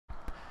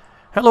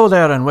Hello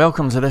there and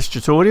welcome to this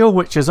tutorial,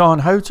 which is on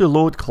how to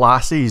load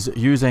classes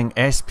using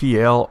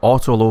SPL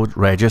autoload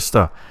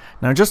register.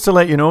 Now, just to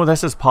let you know,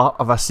 this is part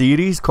of a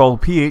series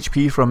called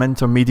PHP from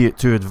Intermediate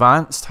to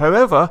Advanced.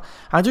 However,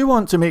 I do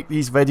want to make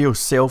these videos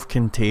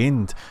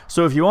self-contained.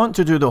 So if you want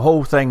to do the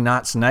whole thing,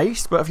 that's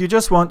nice. But if you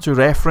just want to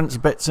reference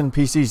bits and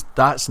pieces,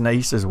 that's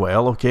nice as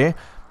well, okay?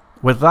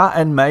 With that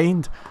in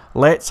mind,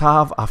 let's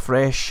have a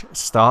fresh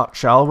start,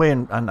 shall we?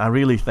 And I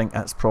really think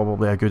that's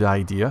probably a good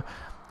idea.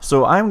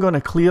 So I'm going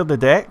to clear the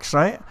decks,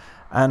 right?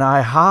 And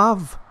I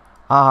have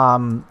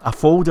a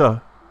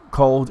folder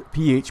called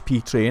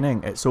PHP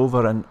training. It's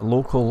over in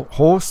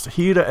localhost.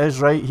 Here it is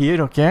right here,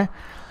 okay?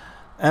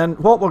 And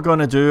what we're going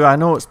to do, I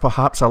know it's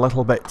perhaps a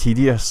little bit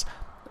tedious,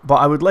 but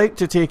I would like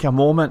to take a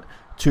moment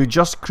to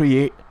just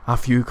create a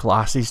few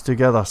classes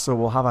together. So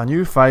we'll have a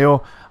new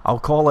file. I'll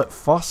call it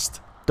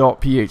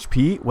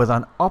first.php with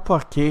an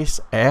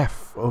uppercase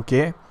F,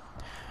 okay?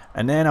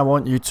 And then I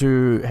want you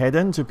to head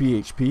into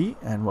PHP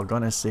and we're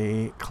going to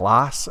say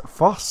class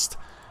first.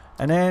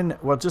 And then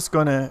we're just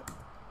going to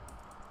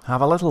have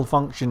a little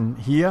function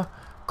here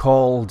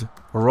called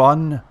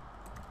run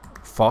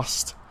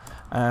first.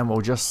 And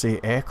we'll just say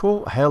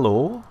echo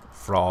hello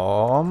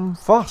from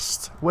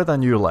first with a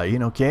new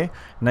line, okay?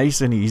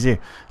 Nice and easy.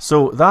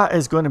 So that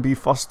is going to be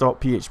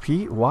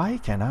first.php. Why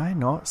can I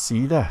not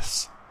see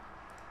this?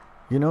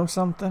 You know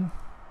something?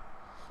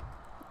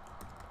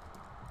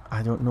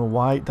 I don't know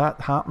why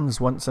that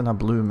happens once in a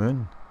blue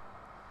moon.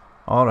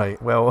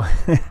 Alright, well,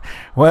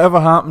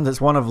 whatever happened, it's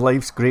one of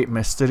life's great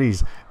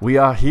mysteries. We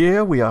are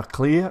here, we are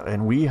clear,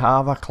 and we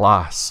have a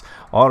class.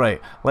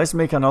 Alright, let's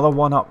make another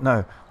one up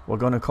now. We're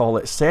going to call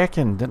it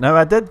second. Now,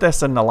 I did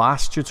this in the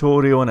last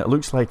tutorial, and it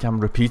looks like I'm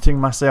repeating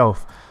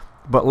myself.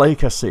 But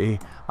like I say,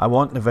 I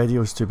want the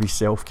videos to be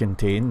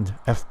self-contained,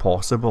 if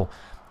possible.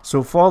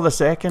 So for the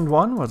second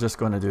one, we're just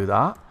going to do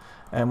that.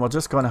 And we're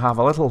just going to have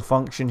a little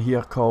function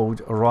here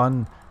called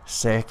run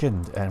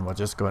second, and we're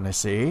just going to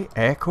say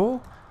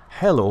echo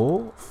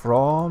hello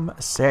from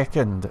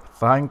second.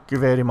 Thank you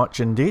very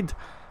much indeed.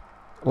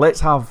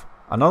 Let's have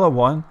another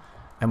one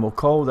and we'll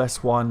call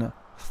this one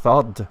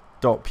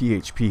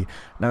third.php.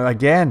 Now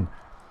again,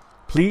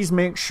 please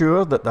make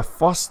sure that the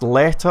first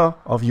letter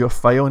of your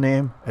file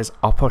name is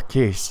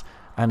uppercase,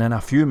 and in a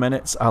few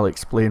minutes I'll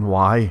explain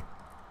why.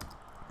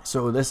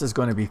 So this is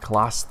going to be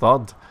class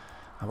third,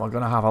 and we're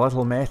going to have a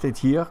little method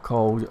here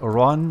called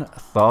run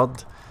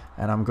third.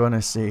 And I'm going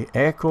to say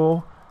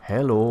echo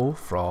hello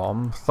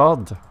from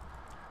third.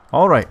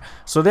 Alright,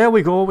 so there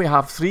we go. We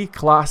have three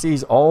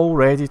classes all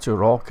ready to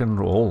rock and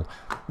roll.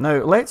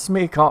 Now let's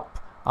make up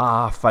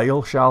a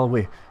file, shall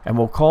we? And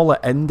we'll call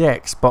it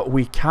index, but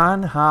we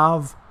can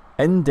have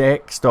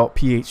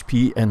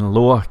index.php in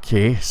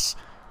lowercase.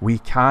 We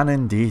can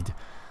indeed.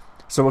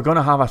 So we're going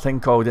to have a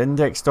thing called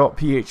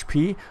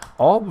index.php.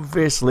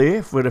 Obviously,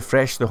 if we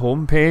refresh the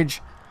home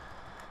page,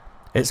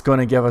 it's going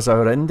to give us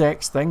our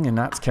index thing, and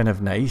that's kind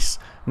of nice.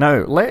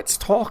 Now, let's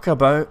talk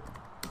about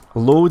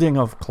loading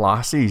of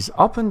classes.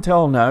 Up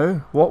until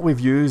now, what we've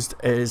used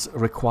is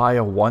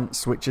require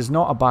once, which is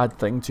not a bad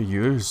thing to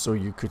use. So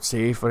you could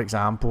say, for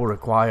example,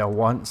 require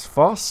once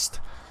first.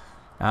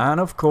 And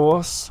of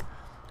course,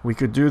 we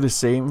could do the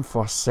same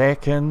for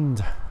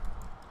second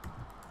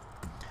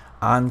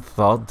and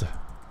third.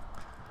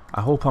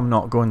 I hope I'm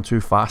not going too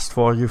fast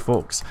for you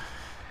folks.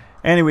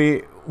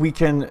 Anyway, we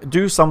can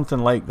do something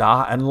like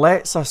that, and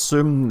let's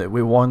assume that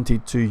we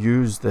wanted to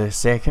use the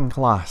second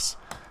class.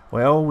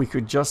 Well, we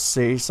could just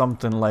say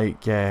something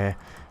like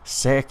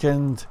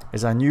second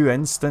is a new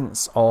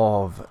instance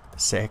of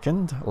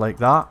second, like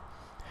that.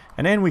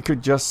 And then we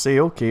could just say,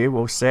 okay,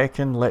 well,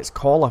 second, let's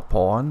call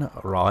upon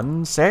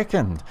run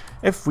second.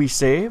 If we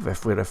save,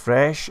 if we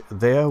refresh,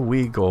 there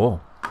we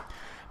go.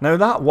 Now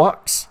that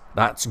works,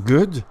 that's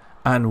good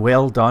and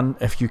well done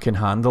if you can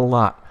handle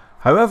that.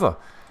 However,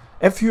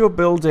 if you're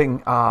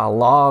building a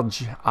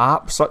large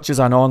app such as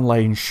an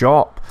online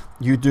shop,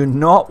 you do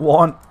not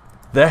want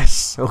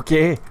this,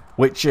 okay,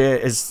 which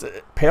is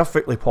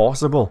perfectly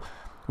possible.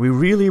 We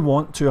really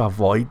want to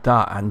avoid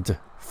that and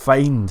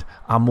find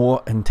a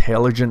more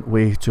intelligent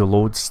way to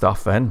load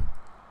stuff in.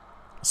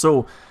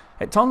 So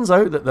it turns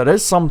out that there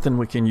is something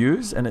we can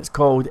use, and it's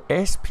called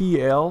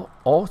SPL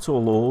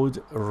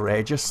autoload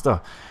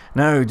register.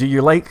 Now, do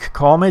you like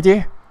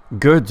comedy?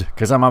 Good,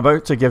 because I'm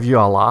about to give you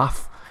a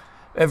laugh.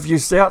 If you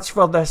search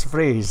for this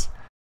phrase,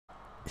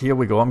 here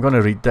we go, I'm going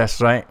to read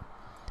this, right?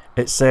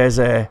 It says,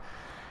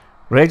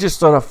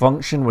 register a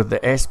function with the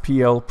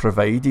SPL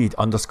provided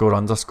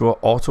 __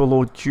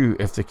 autoload queue.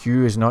 If the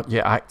queue is not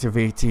yet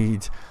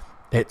activated,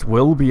 it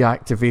will be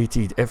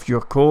activated. If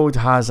your code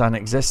has an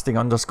existing __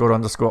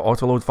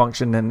 autoload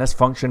function, then this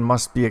function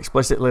must be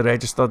explicitly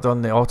registered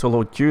on the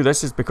autoload queue.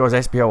 This is because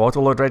SPL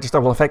autoload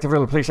register will effectively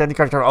replace any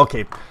character.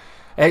 Okay.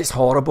 It's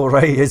horrible,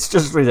 right? It's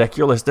just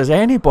ridiculous. Does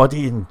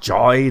anybody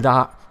enjoy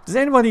that? Does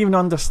anybody even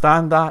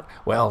understand that?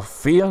 Well,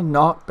 fear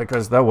not,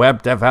 because the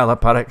web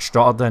developer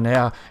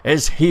extraordinaire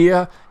is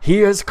here.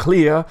 He is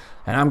clear,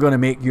 and I'm going to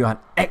make you an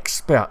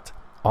expert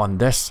on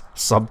this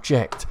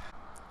subject.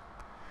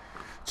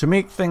 to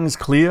make things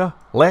clear,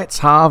 let's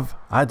have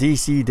a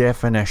DC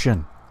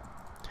definition.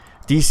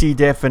 DC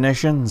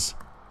definitions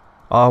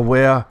are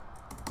where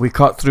we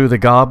cut through the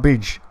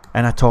garbage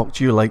and I talk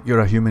to you like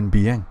you're a human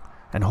being,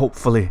 and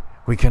hopefully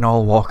we can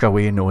all walk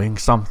away knowing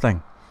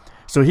something.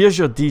 So here's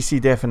your DC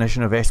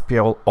definition of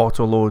SPL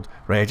autoload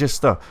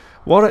register.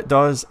 What it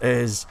does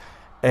is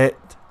it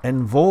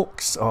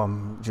invokes,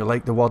 do you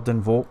like the word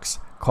invokes?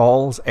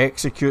 Calls,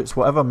 executes,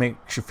 whatever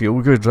makes you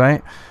feel good,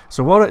 right?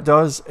 So what it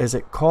does is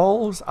it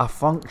calls a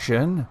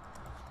function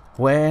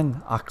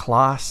when a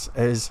class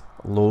is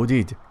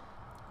loaded.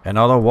 In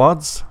other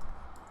words,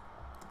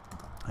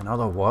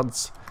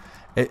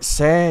 it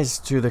says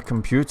to the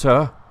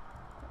computer,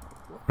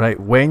 right,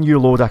 when you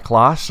load a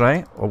class,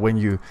 right, or when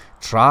you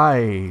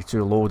try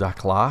to load a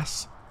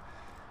class,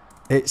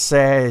 it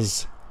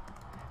says,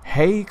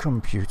 hey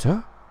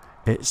computer,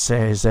 it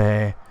says,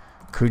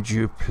 could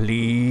you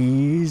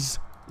please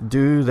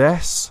do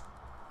this?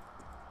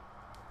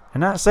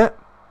 And that's it.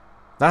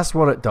 That's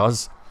what it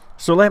does.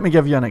 So let me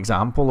give you an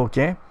example,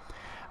 okay?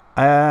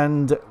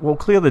 And we'll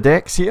clear the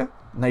decks here.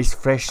 Nice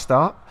fresh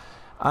start.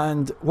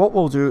 And what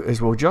we'll do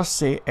is we'll just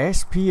say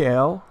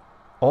SPL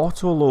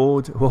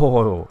autoload,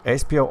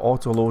 SPL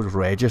autoload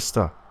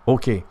register.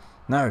 Okay,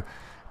 now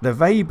the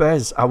vibe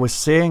is, I was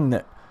saying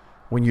that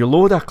when you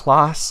load a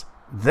class,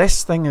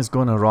 this thing is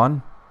going to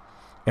run,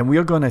 and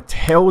we're going to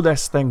tell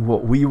this thing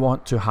what we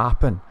want to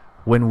happen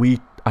when we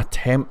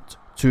attempt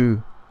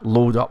to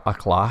load up a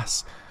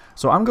class.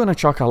 So I'm going to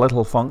chuck a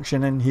little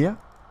function in here,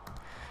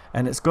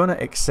 and it's going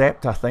to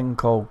accept a thing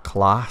called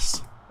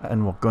class,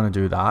 and we're going to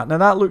do that. Now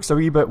that looks a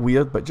wee bit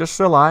weird, but just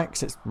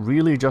relax, it's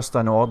really just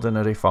an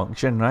ordinary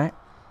function, right?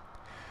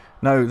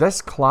 Now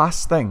this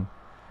class thing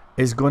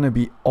is going to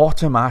be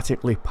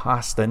automatically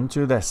passed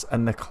into this,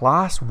 and the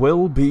class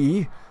will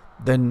be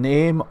the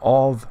name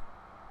of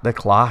the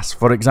class.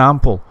 For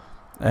example,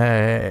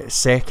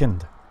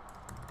 second.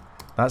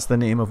 That's the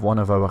name of one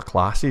of our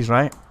classes,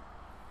 right?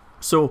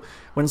 So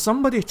when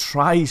somebody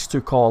tries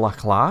to call a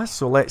class,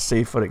 so let's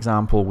say for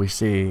example we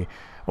say,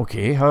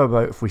 okay, how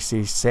about if we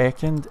say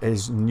second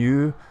is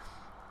new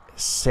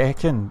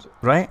second,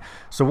 right?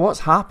 So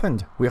what's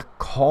happened? We're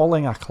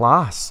calling a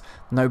class.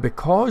 Now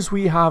because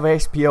we have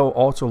SPL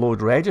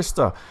autoload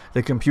register,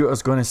 the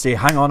computer's going to say,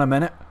 hang on a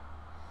minute,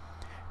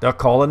 they're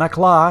calling a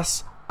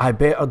class, I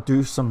better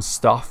do some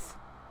stuff,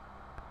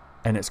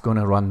 and it's going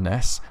to run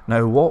this.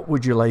 Now what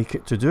would you like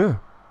it to do?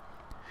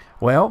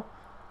 Well,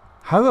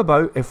 how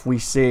about if we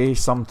say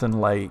something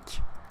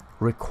like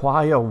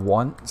require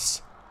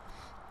once,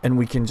 and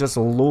we can just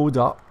load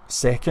up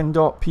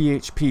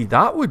second.php.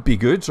 That would be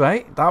good,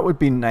 right? That would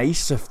be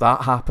nice if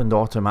that happened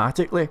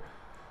automatically.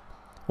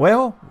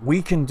 Well,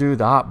 we can do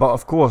that, but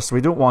of course we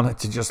don't want it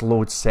to just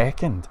load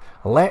second.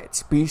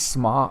 Let's be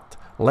smart.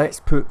 Let's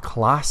put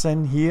class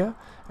in here,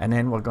 and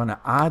then we're going to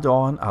add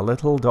on a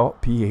little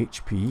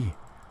 .php.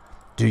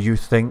 Do you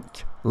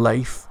think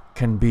life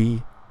can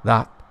be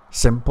that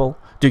simple?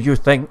 Do you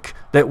think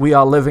that we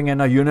are living in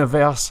a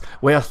universe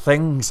where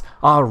things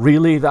are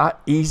really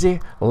that easy?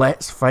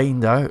 Let's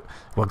find out.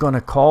 We're going to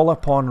call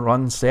upon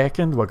run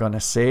second. We're going to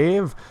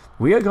save.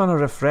 We are going to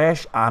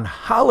refresh, and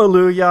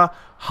hallelujah,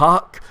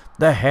 hark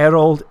the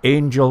herald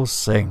angels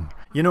sing.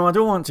 You know, I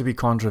don't want to be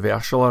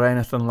controversial or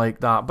anything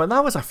like that, but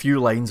that was a few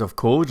lines of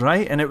code,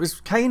 right? And it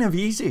was kind of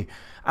easy.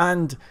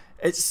 And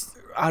it's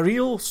a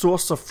real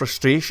source of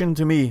frustration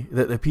to me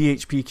that the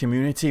PHP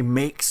community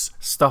makes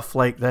stuff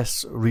like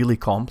this really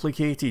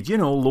complicated. You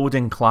know,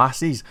 loading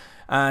classes,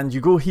 and you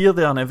go here,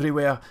 there and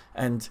everywhere,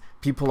 and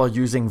people are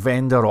using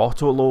vendor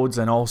autoloads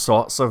and all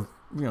sorts of,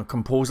 you know,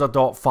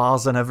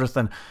 composer.fars and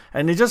everything,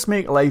 and they just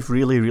make life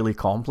really, really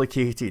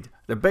complicated.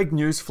 The big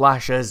news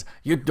flash is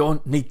you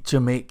don't need to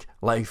make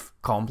life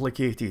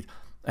complicated.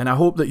 And I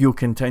hope that you'll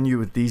continue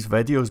with these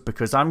videos,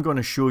 because I'm going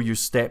to show you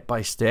step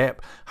by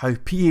step how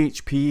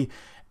PHP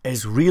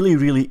is really,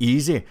 really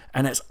easy,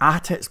 and it's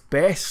at its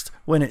best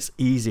when it's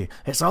easy.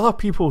 It's other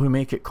people who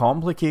make it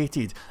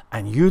complicated,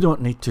 and you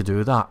don't need to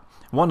do that.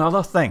 One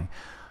other thing,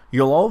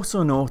 you'll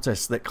also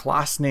notice that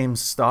class names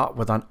start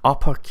with an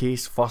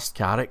uppercase first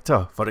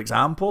character. For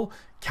example,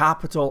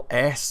 capital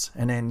S,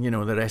 and then, you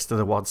know, the rest of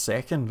the word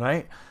second,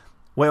 right?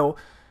 Well,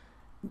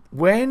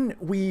 when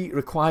we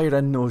require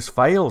in those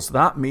files,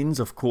 that means,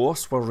 of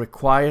course, we're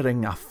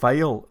requiring a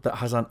file that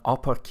has an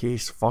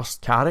uppercase first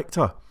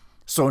character.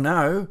 So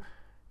now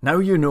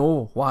you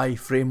know why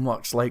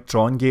frameworks like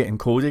Trongate and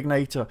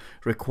CodeIgniter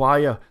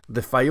require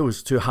the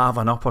files to have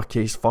an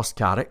uppercase first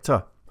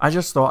character. I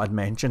just thought I'd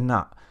mention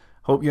that.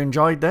 Hope you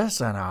enjoyed this,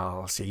 and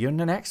I'll see you in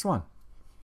the next one.